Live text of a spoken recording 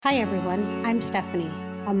Hi everyone, I'm Stephanie,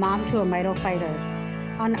 a mom to a Mito fighter.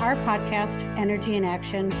 On our podcast, Energy in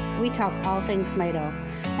Action, we talk all things Mito,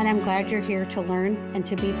 and I'm glad you're here to learn and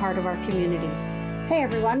to be part of our community. Hey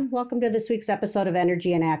everyone, welcome to this week's episode of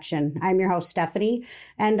Energy in Action. I'm your host, Stephanie,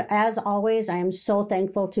 and as always, I am so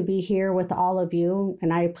thankful to be here with all of you,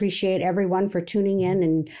 and I appreciate everyone for tuning in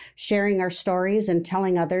and sharing our stories and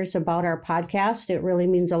telling others about our podcast. It really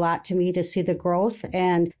means a lot to me to see the growth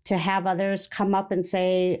and to have others come up and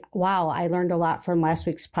say, wow, I learned a lot from last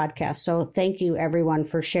week's podcast. So thank you everyone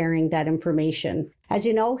for sharing that information. As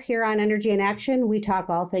you know, here on Energy in Action, we talk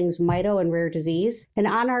all things mito and rare disease. And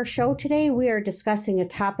on our show today, we are discussing a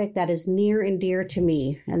topic that is near and dear to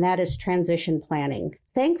me, and that is transition planning.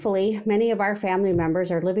 Thankfully, many of our family members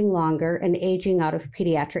are living longer and aging out of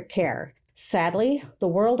pediatric care. Sadly, the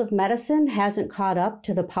world of medicine hasn't caught up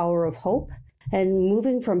to the power of hope, and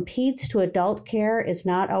moving from peds to adult care is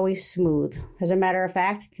not always smooth. As a matter of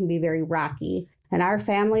fact, it can be very rocky. And our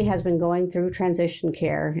family has been going through transition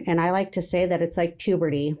care, and I like to say that it's like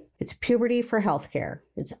puberty. It's puberty for healthcare.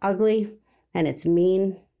 It's ugly and it's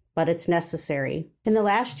mean, but it's necessary. In the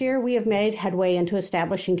last year, we have made headway into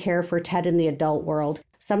establishing care for Ted in the adult world.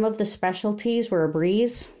 Some of the specialties were a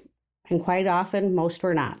breeze, and quite often, most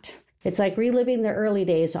were not. It's like reliving the early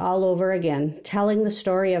days all over again, telling the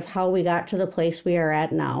story of how we got to the place we are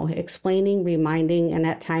at now, explaining, reminding, and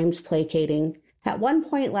at times placating. At one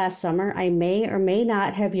point last summer, I may or may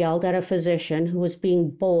not have yelled at a physician who was being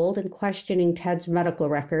bold and questioning Ted's medical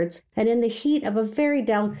records, and in the heat of a very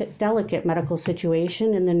delicate medical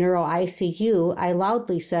situation in the neuro ICU, I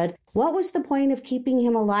loudly said, "What was the point of keeping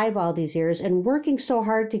him alive all these years and working so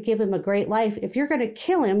hard to give him a great life if you're going to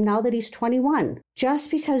kill him now that he's 21? Just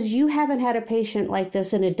because you haven't had a patient like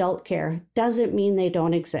this in adult care doesn't mean they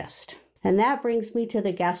don't exist." And that brings me to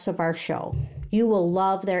the guests of our show. You will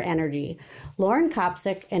love their energy. Lauren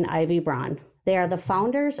Kopcik and Ivy Braun. They are the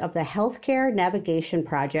founders of the Healthcare Navigation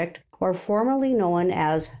Project, or formerly known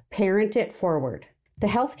as Parent It Forward. The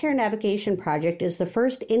Healthcare Navigation Project is the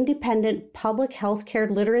first independent public healthcare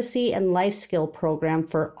literacy and life skill program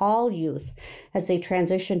for all youth as they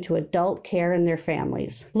transition to adult care and their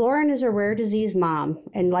families. Lauren is a rare disease mom,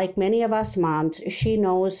 and like many of us moms, she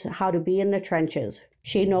knows how to be in the trenches.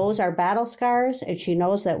 She knows our battle scars, and she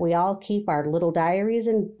knows that we all keep our little diaries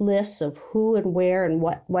and lists of who and where and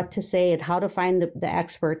what to say and how to find the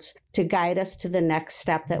experts to guide us to the next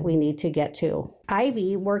step that we need to get to.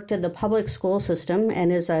 Ivy worked in the public school system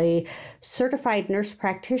and is a certified nurse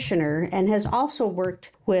practitioner and has also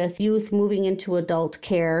worked with youth moving into adult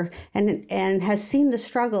care and has seen the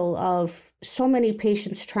struggle of so many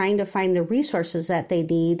patients trying to find the resources that they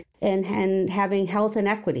need and having health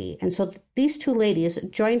inequity. And so these two ladies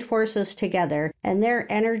joined forces together, and their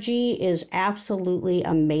energy is absolutely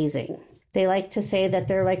amazing. They like to say that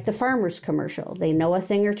they're like the farmer's commercial. They know a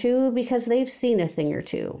thing or two because they've seen a thing or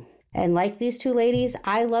two. And like these two ladies,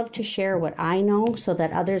 I love to share what I know so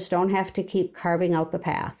that others don't have to keep carving out the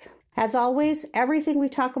path. As always, everything we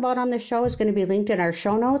talk about on the show is going to be linked in our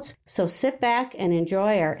show notes, so sit back and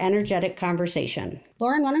enjoy our energetic conversation.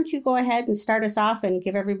 Lauren, why don't you go ahead and start us off and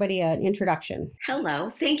give everybody an introduction? Hello.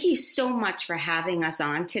 Thank you so much for having us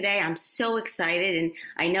on today. I'm so excited, and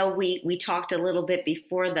I know we talked a little bit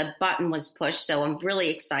before the button was pushed, so I'm really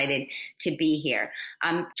excited to be here.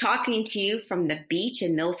 I'm talking to you from the beach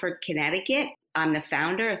in Milford, Connecticut. I'm the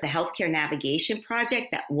founder of the Healthcare Navigation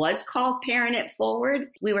Project that was called Parent It Forward.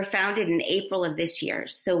 We were founded in April of this year.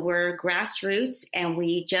 So we're grassroots, and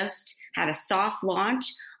we just had a soft launch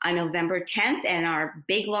on November 10th, and our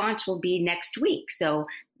big launch will be next week. So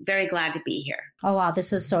very glad to be here. Oh, wow.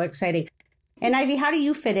 This is so exciting. And Ivy, how do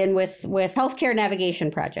you fit in with Healthcare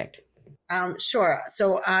Navigation Project? Sure.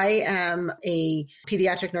 So I am a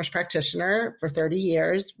pediatric nurse practitioner for 30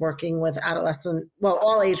 years, working with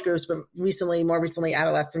all age groups, but more recently,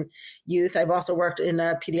 adolescent youth. I've also worked in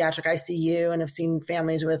a pediatric ICU and have seen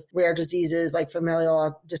families with rare diseases like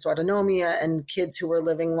familial dysautonomia and kids who were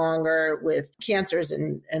living longer with cancers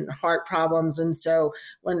and heart problems. And so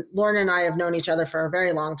when Lauren and I have known each other for a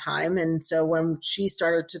very long time. And so when she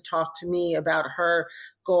started to talk to me about her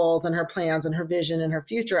goals and her plans and her vision and her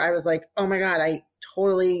future, I was like, oh my God, I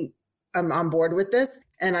totally am on board with this.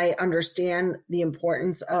 And I understand the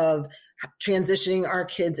importance of transitioning our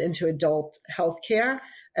kids into adult healthcare,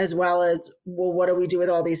 as well as, well, what do we do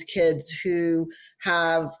with all these kids who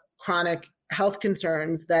have chronic health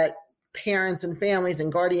concerns that parents and families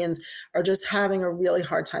and guardians are just having a really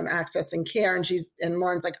hard time accessing care. And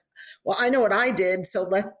Lauren's like, well, I know what I did.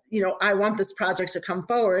 So I want this project to come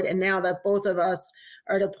forward. And now that both of us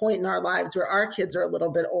are at a point in our lives where our kids are a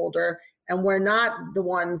little bit older And we're not the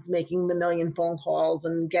ones making the million phone calls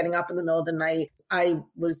and getting up in the middle of the night. I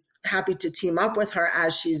was happy to team up with her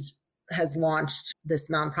as has launched this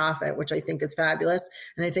nonprofit, which I think is fabulous.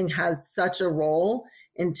 And I think has such a role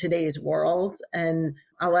in today's world. And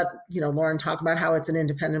I'll let, Lauren talk about how it's an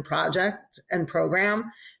independent project and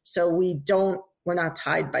program. So we're not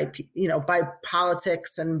tied by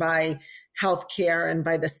politics and by healthcare and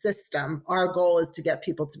by the system. Our goal is to get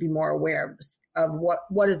people to be more aware of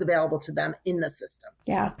what is available to them in the system.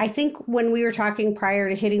 Yeah, I think when we were talking prior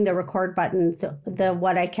to hitting the record button, the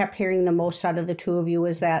what I kept hearing the most out of the two of you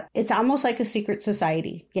is that it's almost like a secret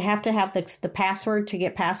society. You have to have the password to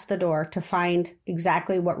get past the door to find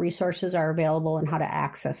exactly what resources are available and how to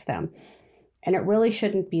access them. And it really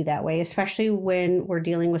shouldn't be that way, especially when we're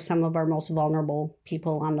dealing with some of our most vulnerable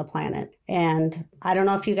people on the planet. And I don't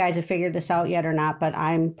know if you guys have figured this out yet or not, but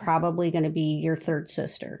I'm probably going to be your third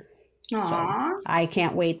sister. Aww. So I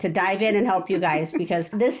can't wait to dive in and help you guys, because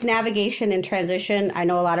this navigation and transition, I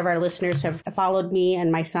know a lot of our listeners have followed me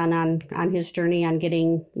and my son on his journey on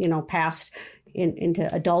getting, past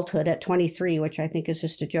into adulthood at 23, which I think is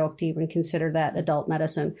just a joke to even consider that adult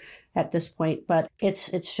medicine at this point. But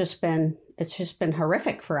it's just been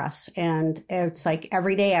horrific for us. And it's like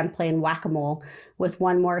every day I'm playing whack-a-mole with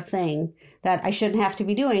one more thing that I shouldn't have to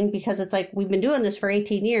be doing, because it's like, we've been doing this for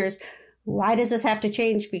 18 years. Why does this have to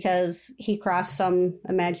change because he crossed some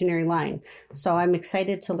imaginary line? So I'm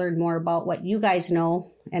excited to learn more about what you guys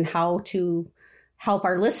know and how to help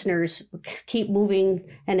our listeners keep moving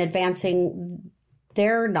and advancing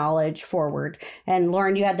their knowledge forward. And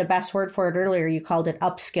Lauren, you had the best word for it earlier. You called it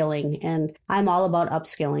upskilling, and I'm all about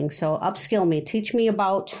upskilling. So upskill me. Teach me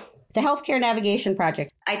about the Healthcare Navigation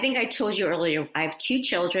Project. I think I told you earlier, I have two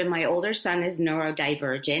children. My older son is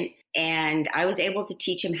neurodivergent, and I was able to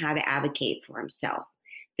teach him how to advocate for himself.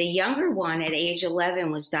 The younger one at age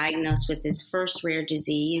 11 was diagnosed with his first rare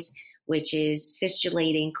disease, which is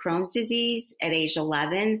fistulating Crohn's disease at age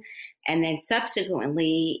 11. And then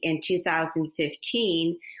subsequently in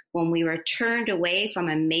 2015, when we were turned away from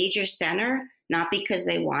a major center, not because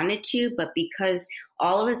they wanted to, but because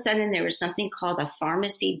all of a sudden there was something called a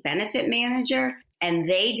pharmacy benefit manager. And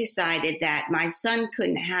they decided that my son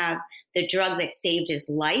couldn't have the drug that saved his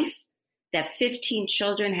life, that 15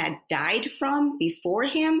 children had died from before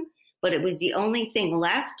him, but it was the only thing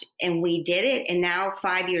left, and we did it. And now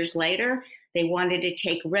 5 years later, they wanted to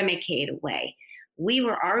take Remicade away. We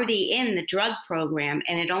were already in the drug program,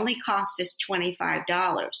 and it only cost us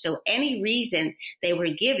 $25. So any reason they were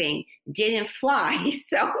giving didn't fly.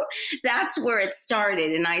 So that's where it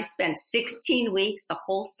started. And I spent 16 weeks, the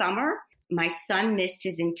whole summer. My son missed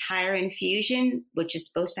his entire infusion, which is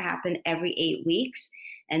supposed to happen every 8 weeks.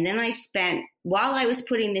 And then I spent, while I was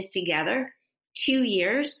putting this together, 2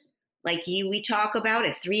 years, like we talk about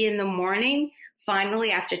at 3 a.m,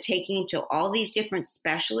 finally, after taking to all these different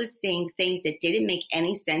specialists, saying things that didn't make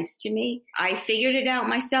any sense to me, I figured it out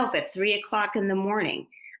myself at 3:00 in the morning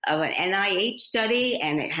of an NIH study,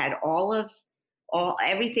 and it had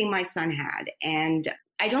everything my son had. And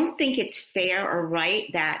I don't think it's fair or right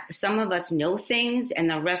that some of us know things and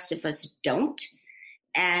the rest of us don't.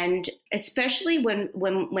 And especially when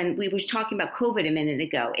we were talking about COVID a minute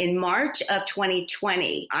ago, in March of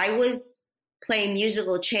 2020, I was playing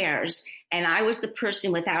musical chairs, and I was the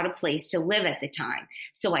person without a place to live at the time.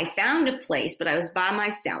 So I found a place, but I was by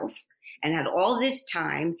myself and had all this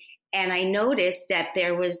time. And I noticed that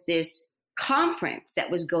there was this conference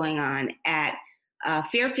that was going on at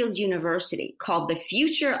Fairfield University called The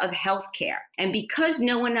Future of Healthcare. And because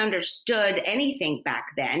no one understood anything back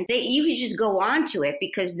then, you could just go on to it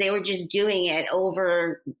because they were just doing it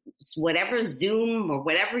over whatever Zoom or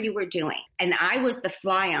whatever you were doing. And I was the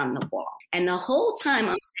fly on the wall. And the whole time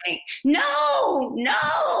I'm saying, no.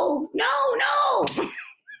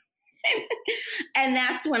 And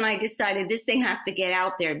that's when I decided this thing has to get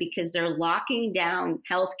out there, because they're locking down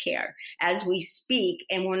healthcare as we speak,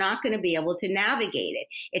 and we're not going to be able to navigate it.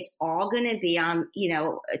 It's all going to be on,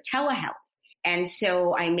 telehealth. And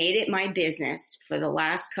so I made it my business for the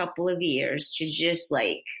last couple of years to just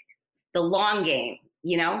like the long game,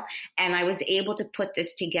 and I was able to put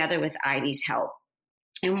this together with Ivy's help.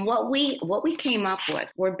 And what we came up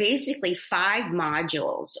with were basically 5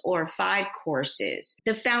 modules or 5 courses.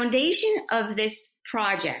 The foundation of this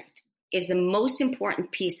project is the most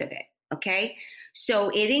important piece of it, okay?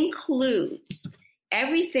 So it includes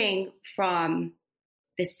everything from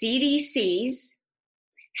the CDC's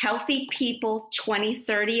Healthy People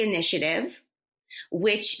 2030 initiative,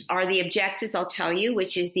 which are the objectives I'll tell you,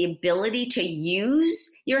 which is the ability to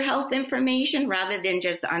use your health information rather than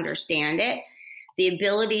just understand it. the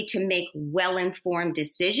ability to make well-informed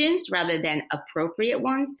decisions rather than appropriate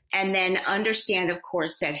ones, and then understand, of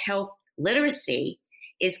course, that health literacy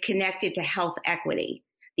is connected to health equity,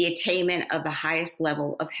 the attainment of the highest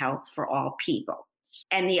level of health for all people.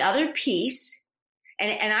 And the other piece,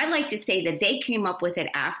 and I like to say that they came up with it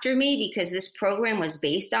after me because this program was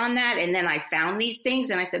based on that. And then I found these things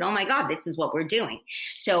and I said, oh my God, this is what we're doing.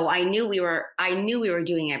 So I knew we were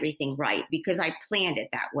doing everything right because I planned it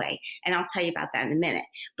that way. And I'll tell you about that in a minute.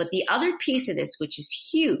 But the other piece of this, which is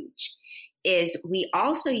huge, is we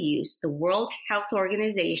also use the World Health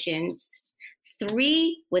Organization's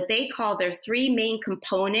what they call their 3 main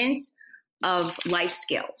components of life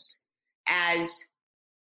skills as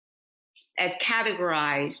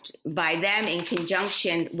categorized by them in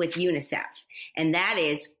conjunction with UNICEF. And that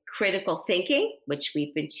is critical thinking, which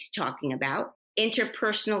we've been talking about,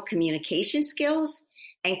 interpersonal communication skills,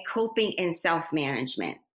 and coping and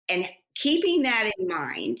self-management. And keeping that in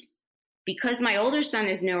mind, because my older son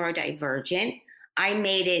is neurodivergent, I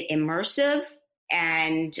made it immersive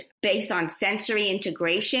and based on sensory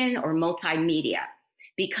integration or multimedia.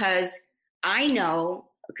 Because I know,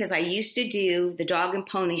 because I used to do the dog and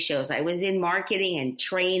pony shows, I was in marketing and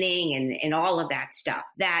training and all of that stuff,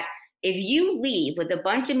 that if you leave with a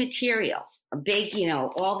bunch of material, a big,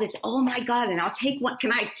 all this, oh my God, and I'll take one,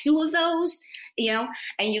 can I have 2 of those,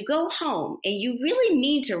 and you go home and you really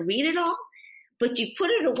mean to read it all, but you put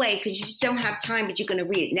it away because you just don't have time, but you're going to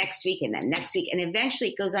read it next week and then next week. And eventually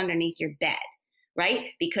it goes underneath your bed, right?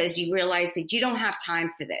 Because you realize that you don't have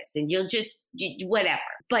time for this and you'll just, whatever.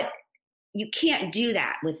 But you can't do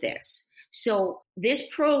that with this. So this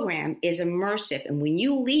program is immersive. And when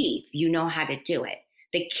you leave, you know how to do it.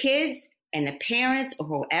 The kids and the parents or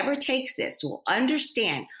whoever takes this will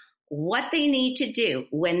understand what they need to do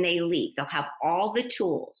when they leave. They'll have all the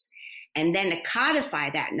tools. And then to codify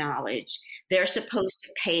that knowledge, they're supposed to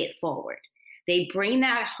pay it forward. They bring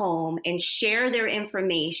that home and share their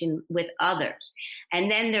information with others.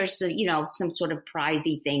 And then there's, some sort of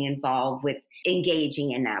prizey thing involved with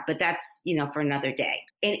engaging in that. But that's, for another day.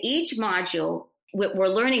 In each module, we're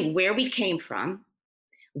learning where we came from,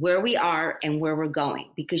 where we are, and where we're going.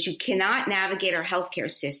 Because you cannot navigate our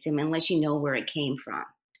healthcare system unless you know where it came from.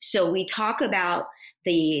 So we talk about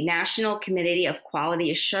the National Committee of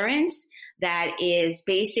Quality Assurance. That is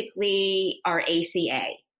basically our ACA.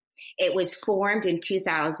 It was formed in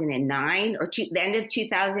 2009 or the end of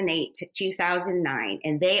 2008 to 2009,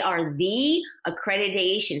 and they are the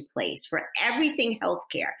accreditation place for everything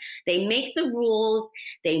healthcare. They make the rules,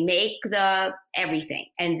 they make the everything,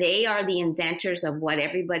 and they are the inventors of what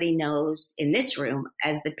everybody knows in this room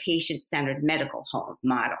as the patient-centered medical home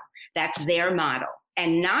model. That's their model.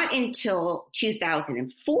 And not until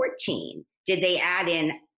 2014 did they add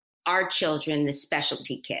in our children, the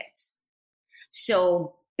specialty kids.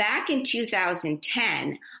 So back in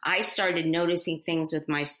 2010, I started noticing things with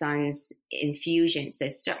my son's infusions.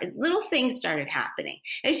 Little things started happening.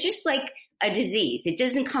 It's just like a disease. It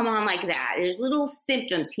doesn't come on like that. There's little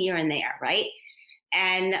symptoms here and there, right?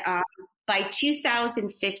 And by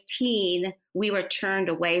 2015, we were turned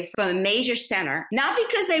away from a major center, not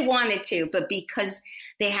because they wanted to, but because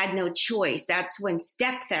they had no choice. That's when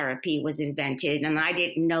step therapy was invented, and I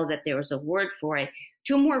didn't know that there was a word for it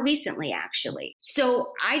till more recently, actually.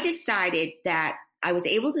 So I decided that I was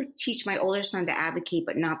able to teach my older son to advocate,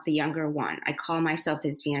 but not the younger one. I call myself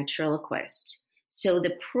his ventriloquist. So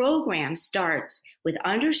the program starts with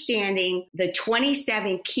understanding the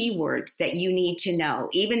 27 keywords that you need to know,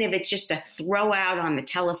 even if it's just a throw out on the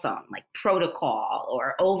telephone, like protocol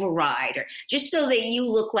or override, or just so that you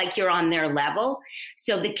look like you're on their level.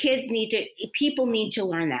 So the people need to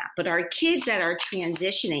learn that. But our kids that are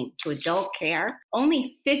transitioning to adult care,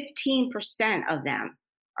 only 15% of them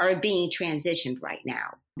are being transitioned right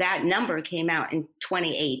now. That number came out in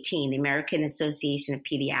 2018, the American Association of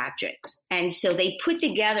Pediatrics. And so they put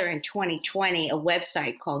together in 2020 a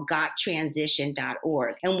website called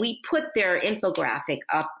gottransition.org. And we put their infographic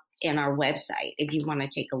up in our website if you want to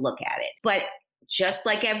take a look at it. But just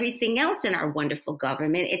like everything else in our wonderful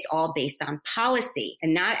government, it's all based on policy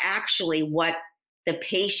and not actually what the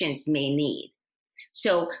patients may need.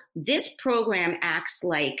 So this program acts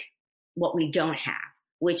like what we don't have,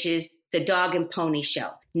 which is the dog and pony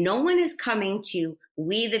show. No one is coming to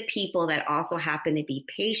we the people that also happen to be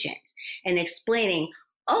patients and explaining,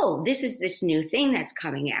 oh, this is this new thing that's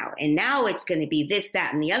coming out. And now it's going to be this,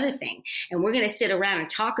 that, and the other thing. And we're going to sit around and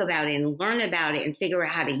talk about it and learn about it and figure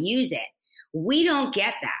out how to use it. We don't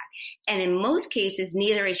get that. And in most cases,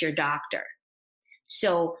 neither is your doctor.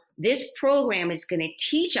 So this program is going to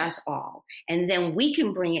teach us all, and then we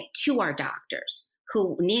can bring it to our doctors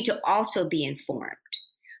who need to also be informed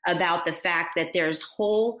about the fact that there's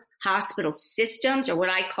whole hospital systems, or what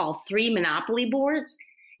I call 3 monopoly boards.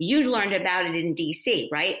 You learned about it in DC,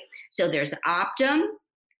 right? So there's Optum.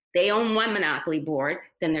 They own one monopoly board.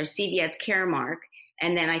 Then there's CVS Caremark.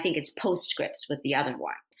 And then I think it's Postscripts with the other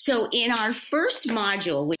one. So in our first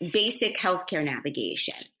module with basic healthcare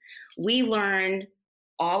navigation, we learned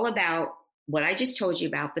all about what I just told you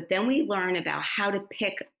about, but then we learn about how to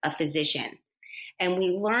pick a physician. And we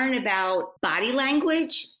learn about body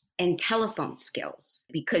language and telephone skills,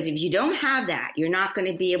 because if you don't have that, you're not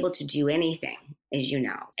going to be able to do anything, as you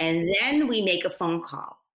know. And then we make a phone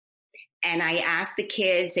call. And I ask the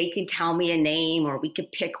kids, they can tell me a name, or we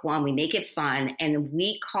could pick one. We make it fun. And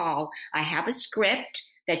we call, I have a script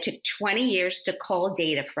that took 20 years to call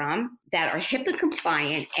data from that are HIPAA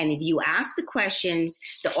compliant. And if you ask the questions,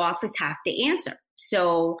 the office has to answer.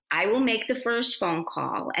 So I will make the first phone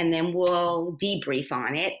call, and then we'll debrief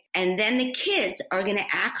on it. And then the kids are going to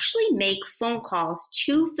actually make phone calls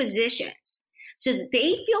to physicians so that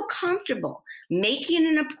they feel comfortable making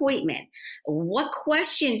an appointment, what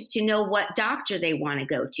questions to know what doctor they want to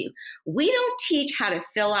go to. We don't teach how to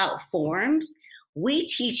fill out forms. We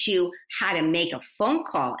teach you how to make a phone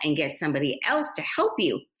call and get somebody else to help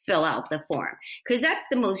you fill out the form, because that's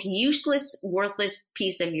the most useless, worthless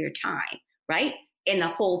piece of your time, right? In the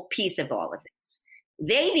whole piece of all of this.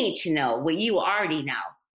 They need to know what you already know.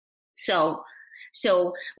 So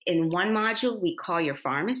in one module, we call your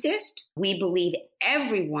pharmacist. We believe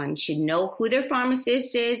everyone should know who their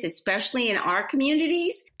pharmacist is, especially in our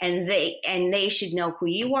communities, and they should know who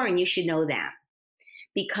you are, and you should know them.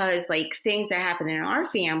 Because like things that happened in our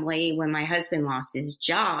family, when my husband lost his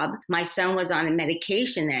job, my son was on a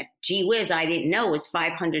medication that, gee whiz, I didn't know was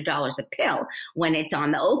 $500 a pill when it's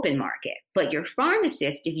on the open market. But your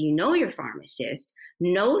pharmacist, if you know your pharmacist,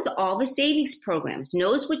 knows all the savings programs,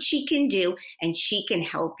 knows what she can do, and she can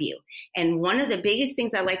help you. And one of the biggest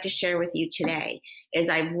things I'd like to share with you today is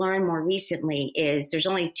I've learned more recently is there's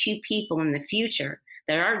only 2 people in the future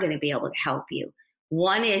that are going to be able to help you.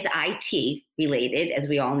 One is IT related, as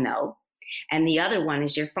we all know, and the other one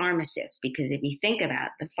is your pharmacist, because if you think about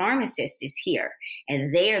it, the pharmacist is here,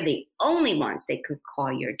 and they are the only ones that could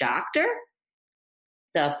call your doctor,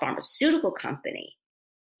 the pharmaceutical company,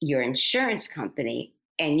 your insurance company,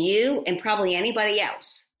 and you, and probably anybody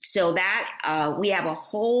else. So that we have a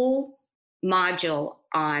whole module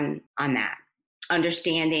on that,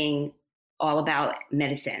 understanding all about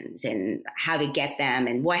medicines and how to get them,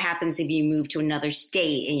 and what happens if you move to another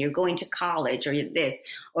state and you're going to college, or you're this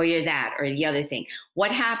or you're that or the other thing.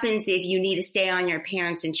 What happens if you need to stay on your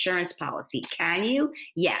parents' insurance policy? Can you?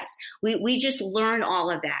 Yes. We just learn all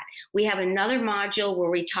of that. We have another module where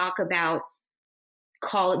we talk about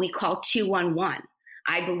we call 211.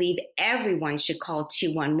 I believe everyone should call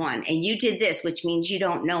 211. And you did this, which means you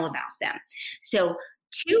don't know about them. So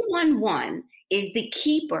 211 is the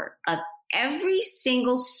keeper of every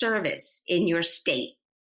single service in your state.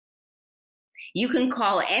 You can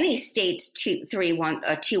call any state's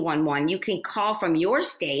 211. You can call from your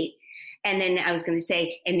state. And then I was going to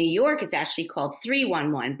say in New York, it's actually called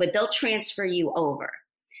 311, but they'll transfer you over.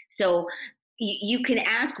 So you can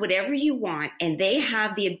ask whatever you want, and they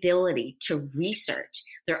have the ability to research.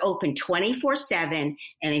 They're open 24/7.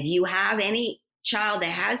 And if you have any child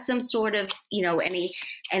that has some sort of,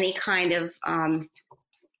 any kind of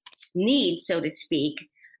need, so to speak,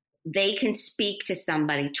 they can speak to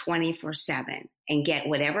somebody 24/7 and get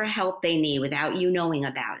whatever help they need without you knowing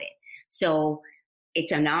about it. So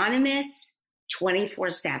it's anonymous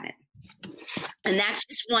 24/7. And that's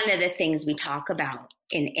just one of the things we talk about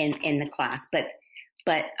in the class, but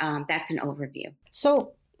that's an overview.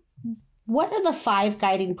 So what are the 5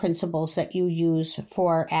 guiding principles that you use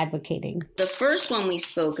for advocating? The first one we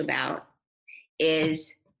spoke about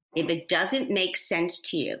is, if it doesn't make sense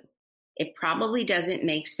to you, it probably doesn't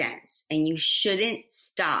make sense, and you shouldn't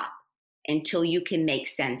stop until you can make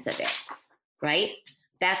sense of it, right?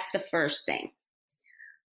 That's the first thing.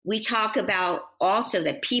 We talk about also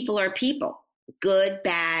that people are people, good,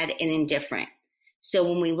 bad, and indifferent. So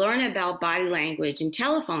when we learn about body language and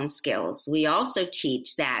telephone skills, we also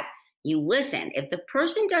teach that you listen. If the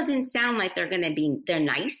person doesn't sound like they're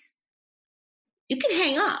nice, you can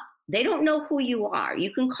hang up. They don't know who you are.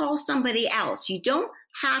 You can call somebody else. You don't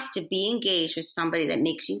have to be engaged with somebody that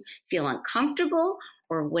makes you feel uncomfortable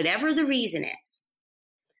or whatever the reason is,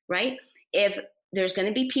 right? If there's going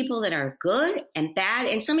to be people that are good and bad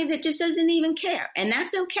and somebody that just doesn't even care, and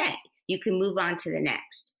that's okay. You can move on to the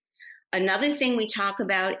next. Another thing we talk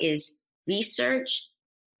about is research,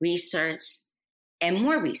 and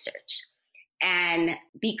more research. And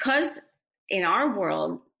because in our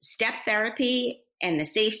world, step therapy and the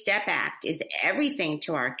Safe Step Act is everything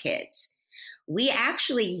to our kids. We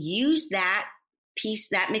actually use that piece,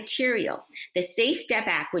 that material, the Safe Step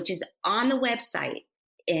Act, which is on the website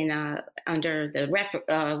under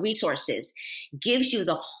the resources, gives you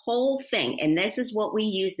the whole thing. And this is what we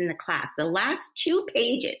use in the class. The last 2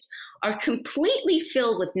 pages are completely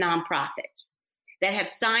filled with nonprofits that have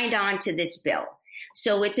signed on to this bill.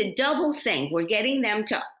 So it's a double thing. We're getting them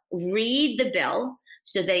to read the bill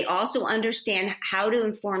so they also understand how to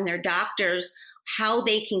inform their doctors how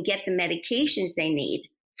they can get the medications they need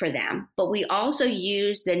for them. But we also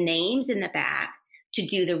use the names in the back to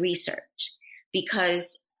do the research,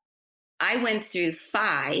 because I went through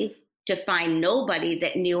 5 to find nobody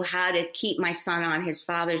that knew how to keep my son on his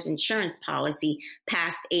father's insurance policy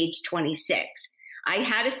past age 26. I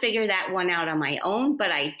had to figure that one out on my own,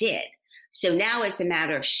 but I did. So now it's a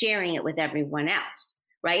matter of sharing it with everyone else,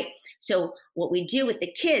 right? So what we do with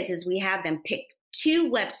the kids is we have them pick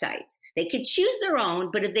 2 websites. They could choose their own,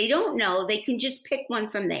 but if they don't know, they can just pick one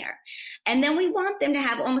from there. And then we want them to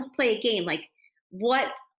have almost play a game, like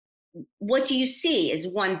what do you see? Is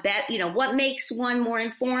one bet, what makes one more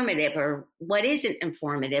informative, or what isn't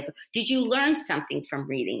informative? Did you learn something from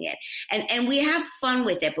reading it? And we have fun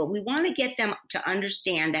with it, but we want to get them to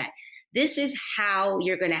understand that this is how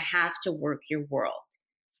you're going to have to work your world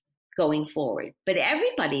going forward. But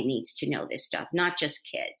everybody needs to know this stuff, not just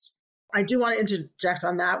kids. I do want to interject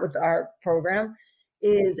on that with our program.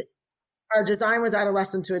 Is our design was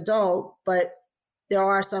adolescent to adult, but there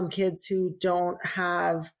are some kids who don't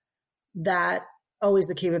have that always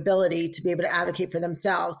the capability to be able to advocate for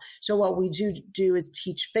themselves. So what we do is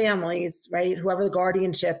teach families, right? Whoever the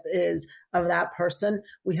guardianship is of that person,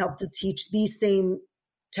 we help to teach these same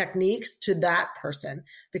techniques to that person,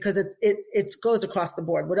 because it goes across the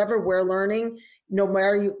board. Whatever we're learning, no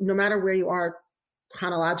matter where you are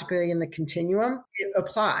chronologically in the continuum, it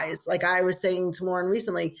applies. Like I was saying to Lauren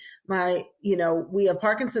recently, we have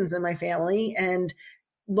Parkinson's in my family, and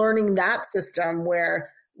learning that system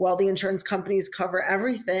where, well, the insurance companies cover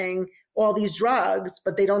everything, all these drugs,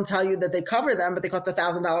 but they don't tell you that they cover them, but they cost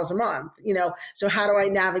 $1,000 a month, So how do I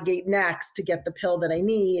navigate next to get the pill that I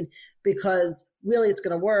need? Because really it's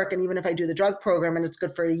going to work. And even if I do the drug program and it's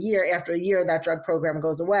good for a year, after a year, that drug program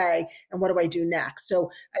goes away. And what do I do next? So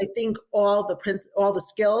I think all the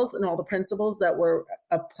skills and all the principles that we're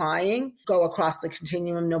applying go across the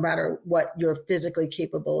continuum, no matter what you're physically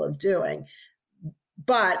capable of doing.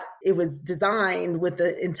 But it was designed with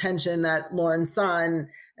the intention that Lauren's son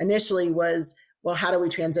initially was, well, how do we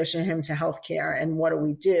transition him to healthcare and what do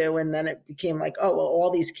we do? And then it became like, oh, well, all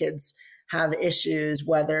these kids have issues,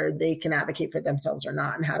 whether they can advocate for themselves or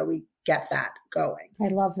not. And how do we get that going? I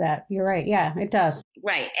love that. You're right. Yeah, it does.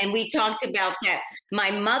 Right. And we talked about that. My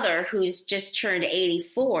mother, who's just turned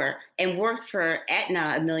 84 and worked for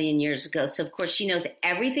Aetna a million years ago. So, of course, she knows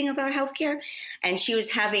everything about healthcare. And she was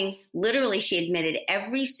she admitted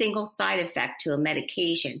every single side effect to a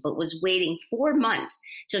medication, but was waiting 4 months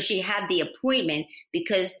till she had the appointment,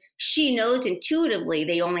 because she knows intuitively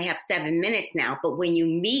they only have 7 minutes now. But when you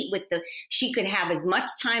meet with she could have as much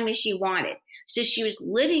time as she wanted. So she was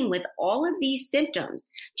living with all of these symptoms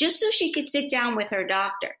just so she could sit down with her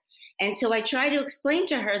doctor. And so I try to explain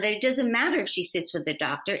to her that it doesn't matter if she sits with the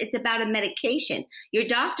doctor. It's about a medication. Your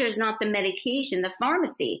doctor is not the medication. The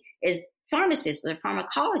pharmacist or the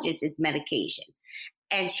pharmacologist is medication.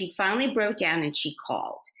 And she finally broke down and she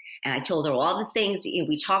called. And I told her all the things,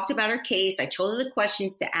 we talked about her case. I told her the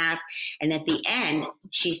questions to ask. And at the end,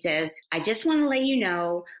 she says, I just want to let you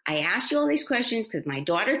know, I asked you all these questions because my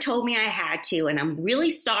daughter told me I had to. And I'm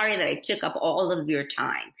really sorry that I took up all of your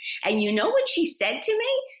time. And you know what she said to me?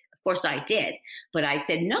 Of course I did. But I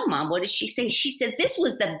said, no, Mom, what did she say? She said this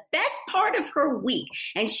was the best part of her week.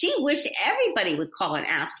 And she wished everybody would call and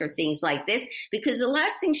ask her things like this, because the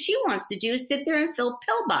last thing she wants to do is sit there and fill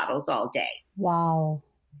pill bottles all day. Wow.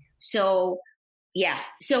 So, yeah.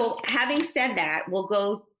 So having said that, we'll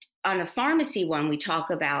go on the pharmacy one. We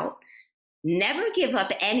talk about never give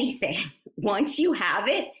up anything. Once you have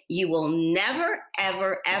it, you will never,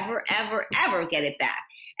 ever, ever, ever, ever get it back.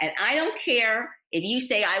 And I don't care if you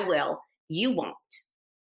say I will, you won't.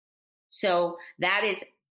 So that is,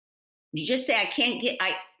 you just say, I can't get,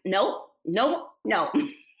 no.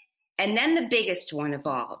 And then the biggest one of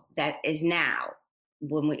all that is now,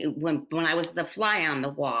 when I was the fly on the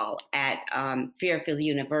wall at Fairfield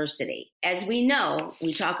University. As we know,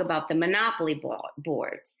 we talk about the monopoly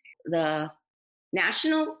boards. The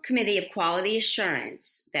National Committee of Quality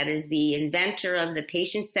Assurance, that is the inventor of the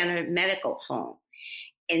patient-centered medical home,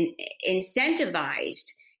 and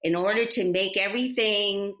incentivized in order to make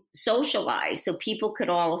everything socialized so people could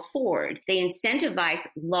all afford, they incentivized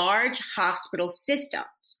large hospital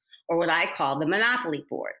systems, or what I call the monopoly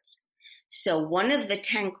boards. So one of the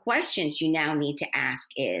 10 questions you now need to ask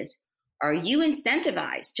is, are you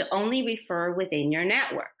incentivized to only refer within your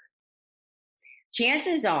network?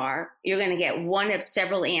 Chances are you're going to get one of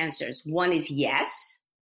several answers. One is yes,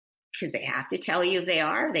 because they have to tell you if they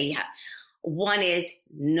are. One is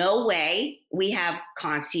no way, we have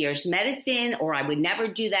concierge medicine, or I would never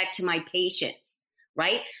do that to my patients,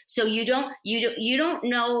 right? So you don't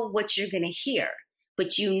know what you're going to hear,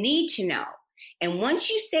 but you need to know. And once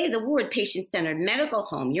you say the word patient-centered medical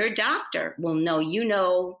home, your doctor will know you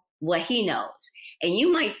know what he knows. And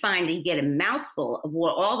you might find that you get a mouthful of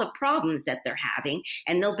all the problems that they're having,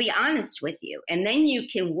 and they'll be honest with you. And then you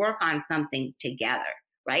can work on something together,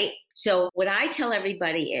 right? So what I tell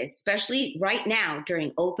everybody is, especially right now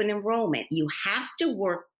during open enrollment, you have to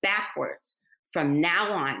work backwards from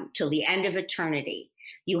now on till the end of eternity.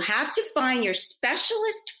 You have to find your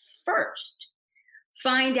specialist first,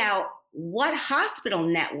 find out what hospital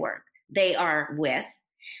network they are with,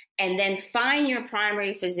 and then find your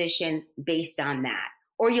primary physician based on that,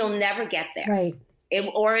 or you'll never get there. Right.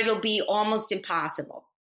 Or it'll be almost impossible.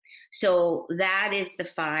 So that is the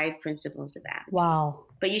 5 principles of that. Wow.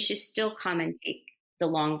 But you should still come and take the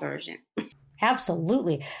long version.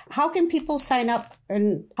 Absolutely. How can people sign up,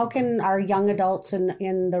 and how can our young adults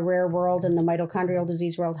in the rare world and the mitochondrial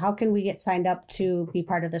disease world, how can we get signed up to be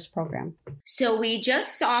part of this program? So we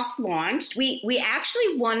just soft launched. We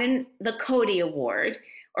actually won the Cody Award,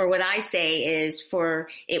 or what I say is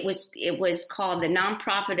it was called the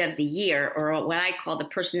Nonprofit of the Year, or what I call the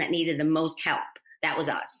person that needed the most help. That was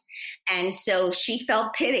us. And so she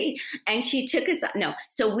felt pity and she took us. No,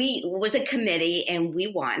 so we was a committee and we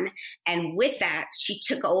won. And with that, she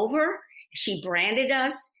took over. She branded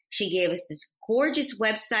us. She gave us this gorgeous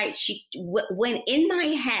website. She went in my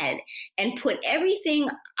head and put everything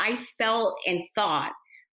I felt and thought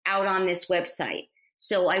out on this website.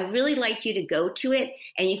 So I really like you to go to it,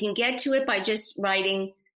 and you can get to it by just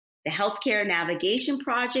writing the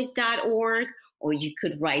healthcarenavigationproject.org, or you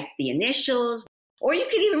could write the initials, or you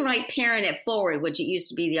could even write Parent It Forward, which it used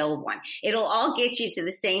to be the old one. It'll all get you to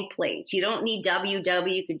the same place. You don't need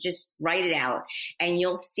www. You could just write it out and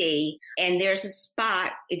you'll see. And there's a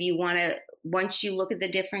spot if you want to, once you look at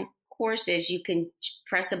the different courses, you can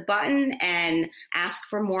press a button and ask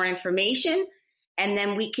for more information. And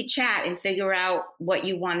then we could chat and figure out what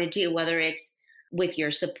you want to do, whether it's with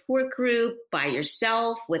your support group, by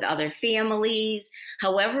yourself, with other families,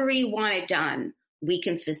 however you want it done, we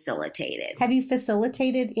can facilitate it. Have you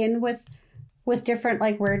facilitated in with different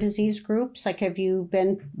like rare disease groups? Like, have you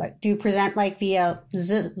been, do you present like via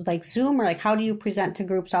like Zoom, or like how do you present to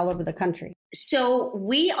groups all over the country? So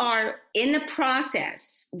we are in the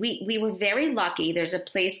process. We were very lucky. There's a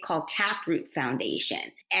place called Taproot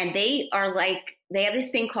Foundation, and they have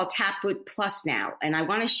this thing called Taproot Plus now. And I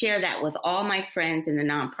want to share that with all my friends in the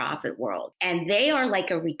nonprofit world. And they are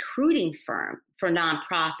like a recruiting firm for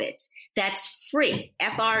nonprofits that's free,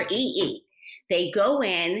 FREE. They go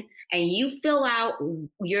in and you fill out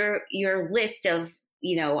your list of,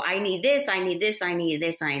 I need this, I need this, I need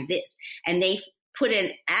this, I need this. And they put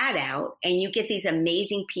an ad out and you get these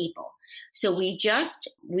amazing people. So we just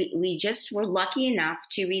were lucky enough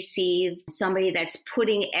to receive somebody that's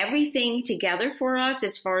putting everything together for us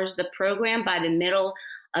as far as the program. By the middle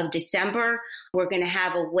of December, we're going to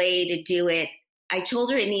have a way to do it. I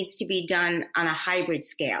told her it needs to be done on a hybrid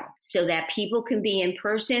scale so that people can be in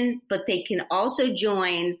person, but they can also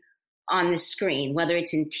join on the screen, whether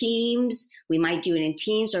it's in Teams. We might do it in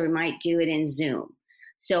Teams, or we might do it in Zoom.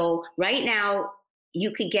 So right now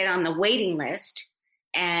you could get on the waiting list,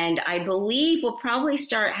 and I believe we'll probably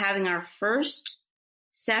start having our first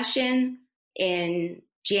session in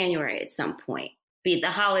January at some point. The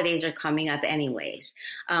holidays are coming up anyways.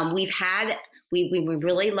 We were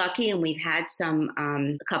really lucky, and we've had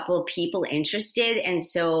a couple of people interested. And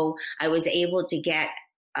so I was able to get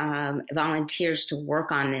volunteers to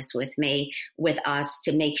work on this with us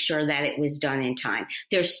to make sure that it was done in time.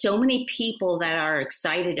 There's so many people that are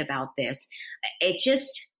excited about this.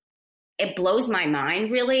 It blows my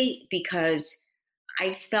mind really, because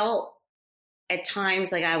I felt at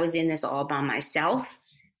times like I was in this all by myself.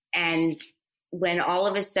 And when all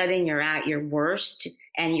of a sudden you're at your worst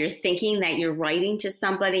and you're thinking that you're writing to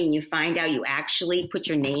somebody and you find out you actually put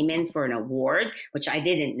your name in for an award, which I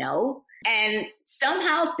didn't know, and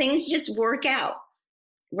somehow things just work out.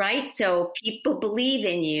 right? So people believe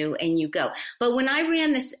in you and you go. But when I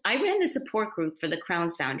ran the support group for the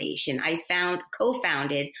Crohn's Foundation. I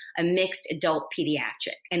co-founded a mixed adult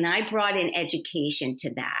pediatric, and I brought in education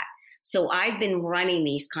to that. So I've been running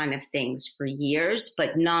these kind of things for years,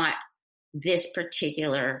 but not this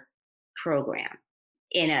particular program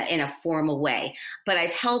in a formal way. But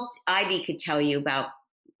I've helped. Ivy could tell you about.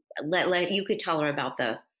 You could tell her about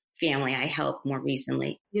the family I helped more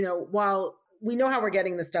recently. While we know how we're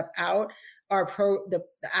getting this stuff out, the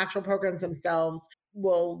actual programs themselves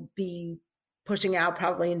will be pushing out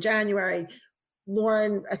probably in January.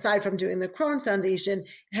 Lauren, aside from doing the Crohn's Foundation,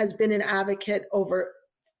 has been an advocate over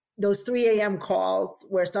those 3 a.m. calls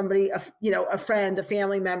where somebody, a friend, a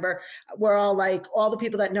family member, we're all like, all the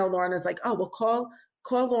people that know Lauren is like, oh, well,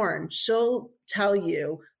 call Lauren. She'll tell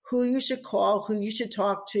you who you should call, who you should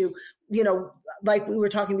talk to, like we were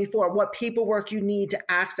talking before, what paperwork you need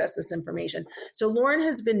to access this information. So Lauren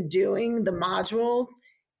has been doing the modules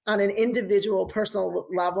on an individual personal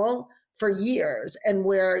level for years. And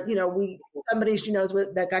where, somebody she knows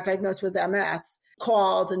that got diagnosed with MS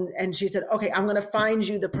called and she said, okay, I'm going to find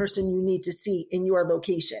you the person you need to see in your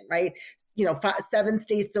location, right? 7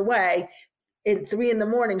 states away. At 3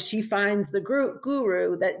 a.m, she finds the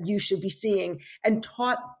guru that you should be seeing and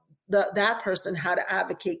taught that person how to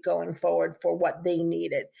advocate going forward for what they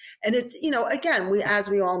needed. And it, again, as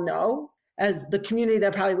we all know, as the community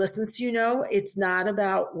that probably listens to, it's not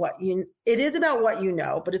about it is about what you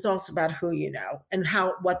know, but it's also about who you know and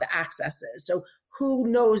what the access is. So who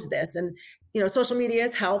knows this? And, social media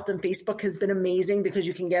has helped, and Facebook has been amazing because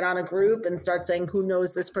you can get on a group and start saying who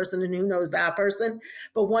knows this person and who knows that person.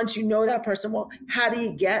 But once you know that person, well, how do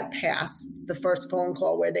you get past the first phone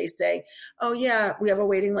call where they say, oh yeah, we have a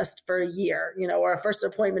waiting list for a year, or our first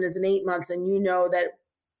appointment is in 8 months, and that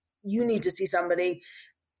you need to see somebody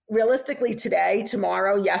realistically today,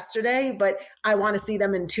 tomorrow, yesterday, but I want to see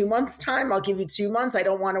them in 2 months' time. I'll give you 2 months. I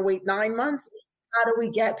don't want to wait 9 months. How do we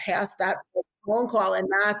get past that phone call? And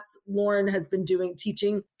that's Lauren has been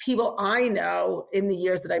teaching people I know in the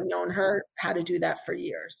years that I've known her how to do that for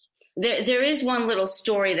years. There is one little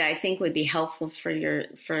story that I think would be helpful for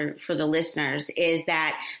the listeners, is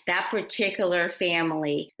that particular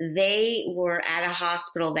family, they were at a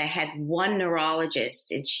hospital that had one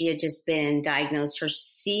neurologist, and she had just been diagnosed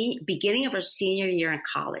beginning of her senior year in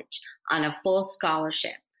college on a full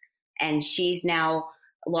scholarship. And she's now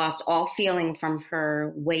lost all feeling from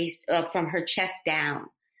her from her chest down.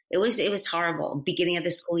 It was horrible, beginning of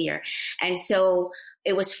the school year. And so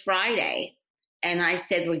it was Friday. And I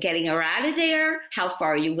said, we're getting her out of there. How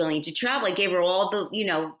far are you willing to travel? I gave her all the,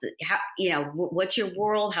 what's your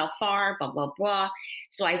world? How far? Blah, blah, blah.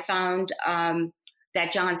 So I found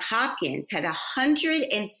that Johns Hopkins had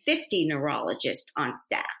 150 neurologists on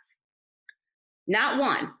staff. Not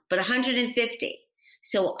one, but 150.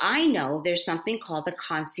 So I know there's something called the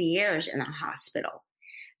concierge in a hospital.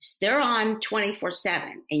 So they're on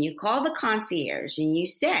 24/7. And you call the concierge and you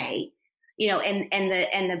say, and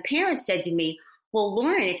the parents said to me, well,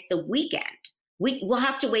 Lauren, it's the weekend. We'll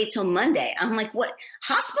have to wait till Monday. I'm like, what?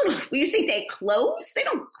 Hospital? You think they close? They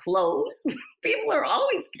don't close.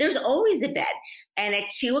 There's always a bed. And at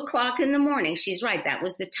 2:00 in the morning, she's right. That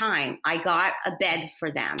was the time I got a bed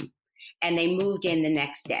for them, and they moved in the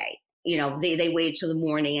next day. They waited till the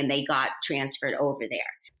morning and they got transferred over there.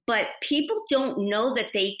 But people don't know that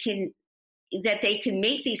they can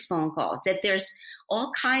make these phone calls, that there's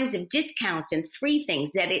all kinds of discounts and free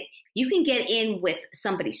things, that you can get in with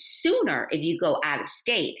somebody sooner if you go out of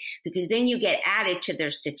state, because then you get added to their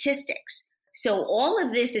statistics. So all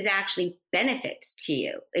of this is actually benefits to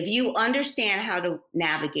you if you understand how to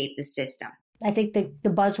navigate the system. I think the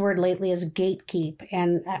buzzword lately is gatekeep,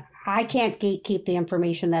 and I can't gatekeep the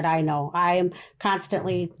information that I know. I am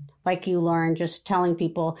constantly, like you, Lauren, just telling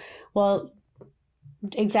people, well,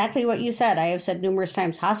 exactly what you said. I have said numerous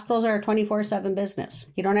times, hospitals are a 24/7 business.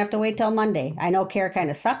 You don't have to wait till Monday. I know care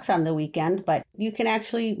kind of sucks on the weekend, but you can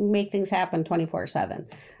actually make things happen 24/7.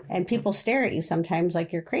 And people stare at you sometimes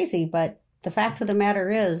like you're crazy, but the fact of the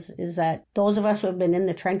matter is that those of us who have been in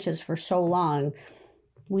the trenches for so long,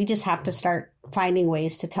 we just have to start finding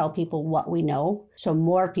ways to tell people what we know so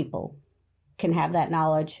more people can have that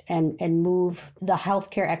knowledge and move the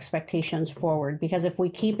healthcare expectations forward. Because if we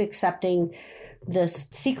keep accepting this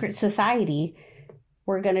secret society,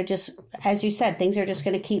 we're going to just, as you said, things are just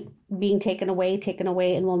going to keep being taken away,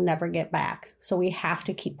 and we'll never get back. So we have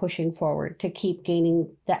to keep pushing forward to keep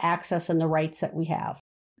gaining the access and the rights that we have.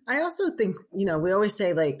 I also think, we always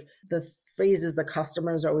say like the phrase is the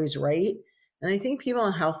customer is always right. And I think people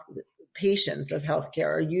in patients of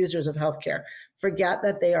healthcare or users of healthcare forget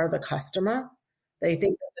that they are the customer. They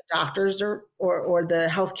think that the doctors or the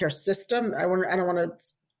healthcare system, I don't want to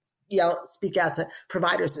speak out to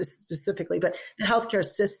providers specifically, but the healthcare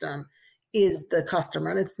system is the customer,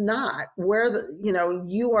 and it's not.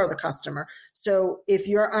 You are the customer. So if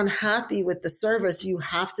you're unhappy with the service, you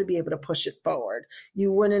have to be able to push it forward.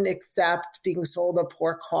 You wouldn't accept being sold a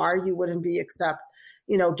poor car. You wouldn't accept,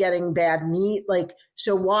 getting bad meat.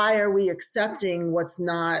 So why are we accepting what's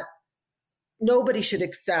not? Nobody should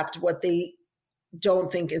accept what they don't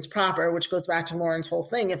think is proper, which goes back to Lauren's whole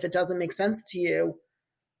thing. If it doesn't make sense to you,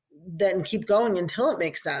 then keep going until it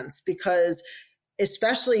makes sense, because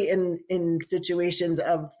especially in situations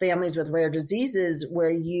of families with rare diseases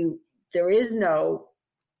where there's no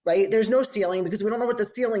ceiling, because we don't know what the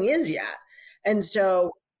ceiling is yet. And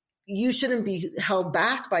so you shouldn't be held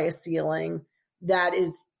back by a ceiling that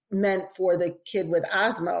is meant for the kid with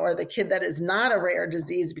asthma or the kid that is not a rare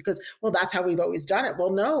disease, because, well, that's how we've always done it.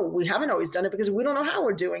 Well, no, we haven't always done it, because we don't know how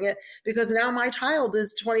we're doing it, because now my child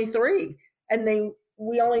is 23 and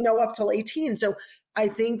we only know up till 18. So I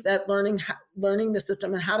think that learning the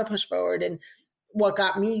system and how to push forward, and what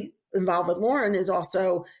got me involved with Lauren is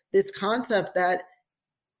also this concept that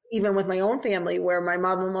even with my own family, where my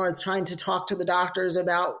mother-in-law is trying to talk to the doctors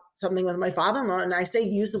about something with my father-in-law, and I say,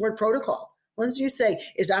 use the word protocol. Once you say,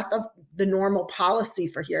 is that the normal policy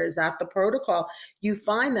for here? Is that the protocol? You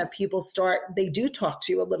find that people they do talk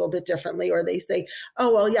to you a little bit differently, or they say,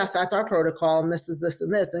 oh, well, yes, that's our protocol, and this is this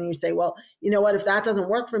and this. And you say, well, you know what, if that doesn't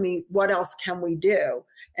work for me, what else can we do?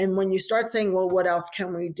 And when you start saying, well, what else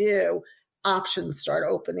can we do? Options start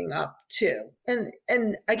opening up too.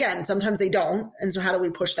 And again, sometimes they don't. And so how do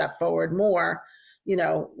we push that forward more?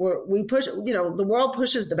 We push, the world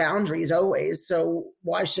pushes the boundaries always. So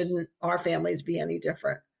why shouldn't our families be any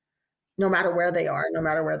different, no matter where they are, no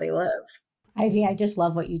matter where they live? Ivy, I just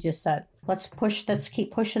love what you just said. Let's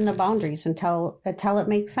keep pushing the boundaries until it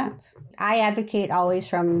makes sense. I advocate always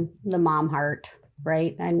from the mom heart,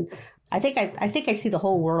 right? And I think I see the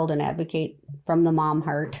whole world and advocate from the mom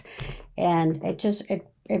heart. And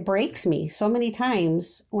it breaks me so many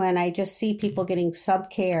times when I just see people getting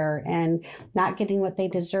sub-care and not getting what they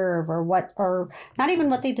deserve, or not even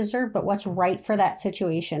what they deserve, but what's right for that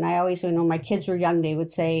situation. I always, when my kids were young, they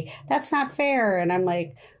would say, that's not fair. And I'm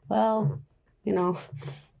like, well,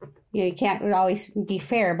 you can't always be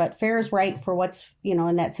fair, but fair is right for what's,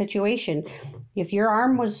 in that situation. If your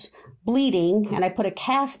arm was bleeding and I put a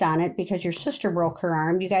cast on it because your sister broke her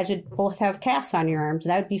arm, you guys would both have casts on your arms.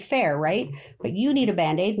 That would be fair, right? But you need a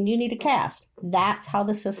Band-Aid and you need a cast. That's how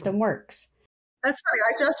the system works. That's funny.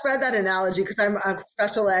 I just read that analogy because I'm a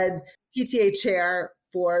special ed PTA chair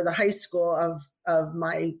for the high school of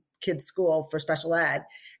my kids' school for special ed.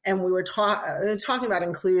 And we were talking about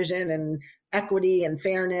inclusion and equity and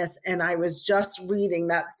fairness. And I was just reading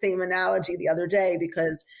that same analogy the other day,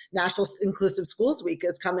 because National Inclusive Schools Week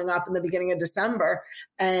is coming up in the beginning of December.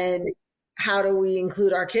 And how do we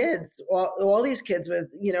include our kids, all these kids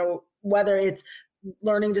with, whether it's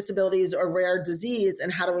learning disabilities or rare disease,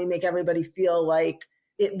 and how do we make everybody feel like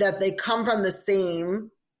that they come from the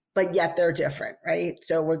same, but yet they're different, right?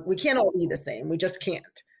 So we can't all be the same. We just can't.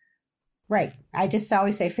 Right. I just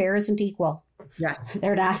always say fair isn't equal. Yes.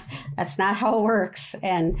 They're not. That's not how it works. But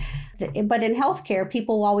in healthcare,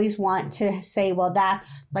 people always want to say, well,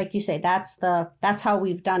 that's, like you say, that's how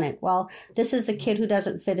we've done it. Well, this is a kid who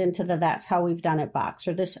doesn't fit into the that's how we've done it box,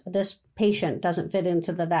 or this patient doesn't fit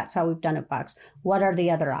into the that's how we've done it box. What are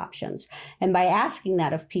the other options? And by asking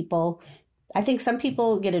that of people, I think some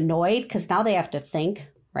people get annoyed because now they have to think,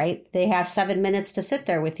 right? They have 7 minutes to sit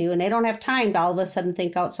there with you, and they don't have time to all of a sudden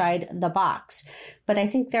think outside the box. But I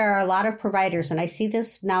think there are a lot of providers, and I see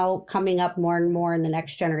this now coming up more and more in the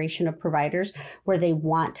next generation of providers, where they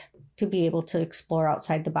want to be able to explore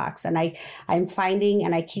outside the box. And I'm finding,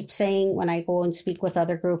 and I keep saying when I go and speak with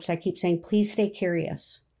other groups, I keep saying, please stay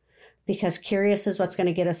curious, because curious is what's going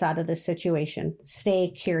to get us out of this situation.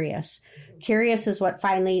 Stay curious. Curious is what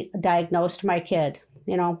finally diagnosed my kid,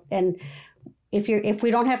 and if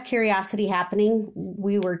we don't have curiosity happening,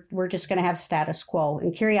 we're just going to have status quo.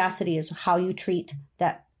 And curiosity is how you treat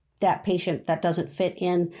that patient that doesn't fit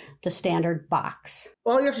in the standard box.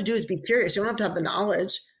 All you have to do is be curious. You don't have to have the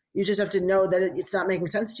knowledge. You just have to know that it's not making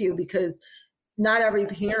sense to you, because not every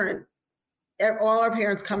parent, all our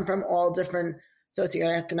parents come from all different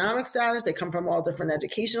socioeconomic status. They come from all different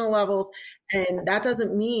educational levels. And that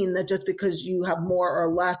doesn't mean that just because you have more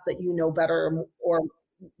or less that you know better, or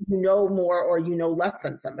you know more, or you know less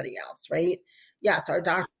than somebody else, right? Yes, our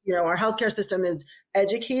healthcare system is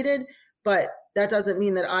educated, but that doesn't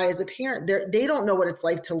mean that I, as a parent, they don't know what it's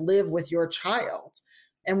like to live with your child.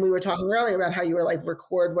 And we were talking earlier about how you were like,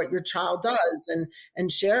 record what your child does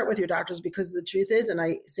and share it with your doctors, because the truth is, and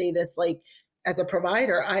I say this like as a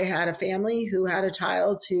provider, I had a family who had a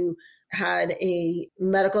child who had a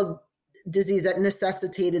medical disease that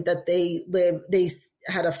necessitated that they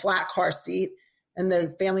had a flat car seat, and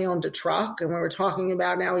the family owned a truck. And we were talking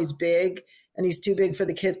about, now he's big and he's too big for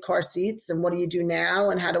the kid car seats. And what do you do now?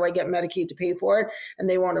 And how do I get Medicaid to pay for it? And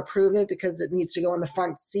they won't approve it because it needs to go in the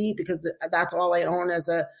front seat, because that's all I own as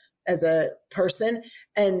a person.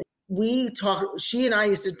 And she and I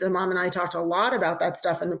the mom and I talked a lot about that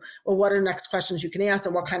stuff. And well, what are next questions you can ask,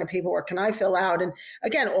 and what kind of paperwork can I fill out? And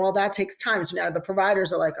again, all that takes time. So now the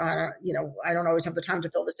providers are like, I don't always have the time to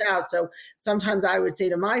fill this out. So sometimes I would say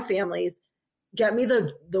to my families, get me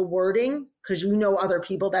the wording, because you know other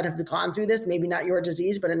people that have gone through this, maybe not your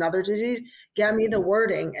disease, but another disease. Get me the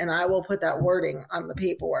wording, and I will put that wording on the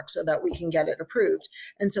paperwork so that we can get it approved.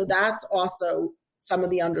 And so that's also some of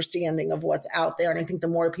the understanding of what's out there. And I think the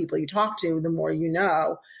more people you talk to, the more you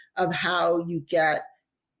know of how you get,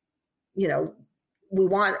 we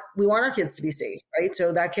want our kids to be safe, right?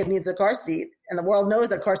 So that kid needs a car seat, and the world knows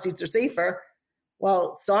that car seats are safer.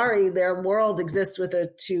 Well, sorry, their world exists with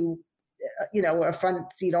a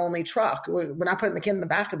front seat only truck. We're not putting the kid in the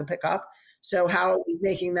back of the pickup. So how are we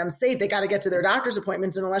making them safe? They got to get to their doctor's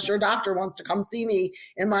appointments, and unless your doctor wants to come see me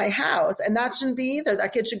in my house. And that shouldn't be either.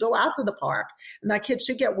 That kid should go out to the park, and that kid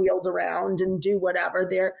should get wheeled around and do whatever.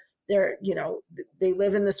 They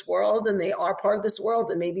live in this world, and they are part of this world,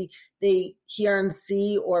 and maybe they hear and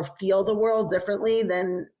see or feel the world differently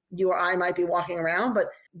than you or I might be walking around, but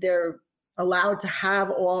they're allowed to have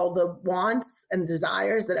all the wants and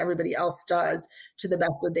desires that everybody else does to the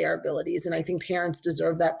best of their abilities. And I think parents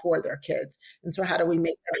deserve that for their kids. And so how do we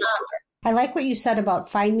make that happen? I like what you said about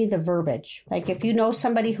find me the verbiage. Like if you know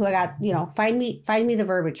somebody who got, find me the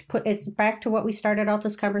verbiage. It's back to what we started out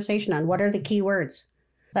this conversation on. What are the key words?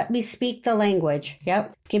 Let me speak the language.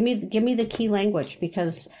 Yep. Give me the key language,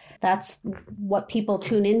 because that's what people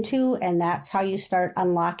tune into, and that's how you start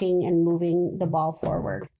unlocking and moving the ball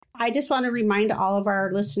forward. I just want to remind all of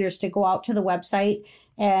our listeners to go out to the website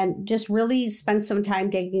and just really spend some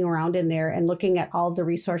time digging around in there and looking at all the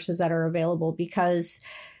resources that are available, because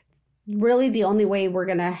really the only way we're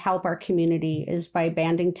going to help our community is by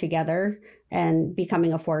banding together and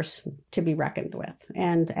becoming a force to be reckoned with.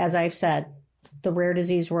 And as I've said, the rare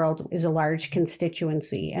disease world is a large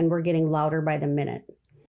constituency, and we're getting louder by the minute.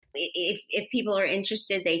 If people are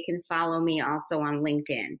interested, they can follow me also on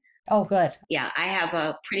LinkedIn. Oh, good. Yeah, I have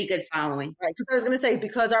a pretty good following. Right, because I was going to say,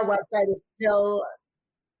 because our website's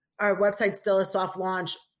still a soft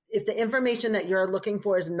launch, if the information that you're looking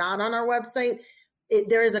for is not on our website,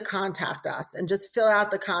 there is a contact us, and just fill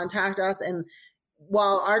out the contact us. And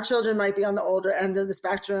while our children might be on the older end of the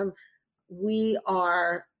spectrum, we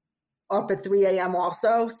are up at 3 a.m.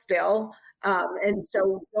 also still. And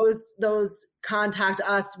so those contact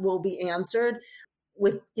us will be answered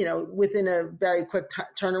within a very quick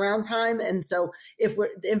turnaround time. And so if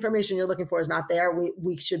the information you're looking for is not there,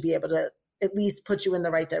 we should be able to at least put you in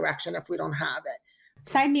the right direction if we don't have it.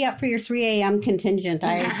 Sign me up for your 3 a.m. contingent.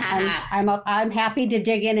 I'm happy to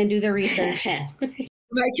dig in and do the research.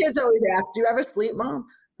 My kids always ask, "Do you ever sleep, Mom?"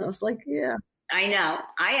 I was like, "Yeah." I know.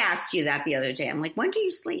 I asked you that the other day. I'm like, "When do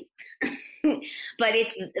you sleep?" But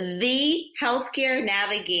it's the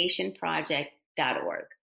healthcarenavigationproject.org.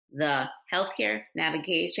 The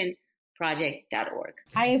healthcarenavigationproject.org.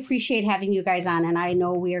 I appreciate having you guys on, and I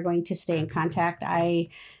know we are going to stay in contact. I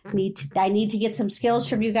need to get some skills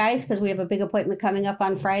from you guys, because we have a big appointment coming up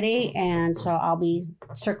on Friday, and so I'll be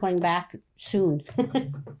circling back soon.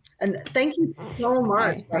 And thank you so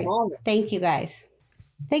much. Thank you, guys.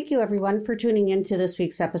 Thank you, everyone, for tuning in to this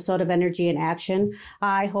week's episode of Energy in Action.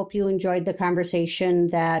 I hope you enjoyed the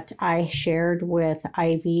conversation that I shared with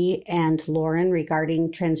Ivy and Lauren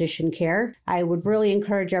regarding transition care. I would really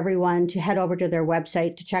encourage everyone to head over to their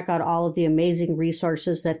website to check out all of the amazing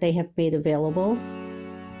resources that they have made available.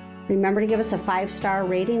 Remember to give us a 5-star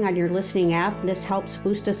rating on your listening app. This helps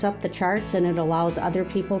boost us up the charts, and it allows other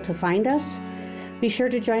people to find us. Be sure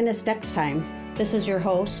to join us next time. This is your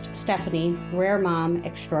host, Stephanie, Rare Mom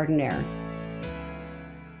Extraordinaire.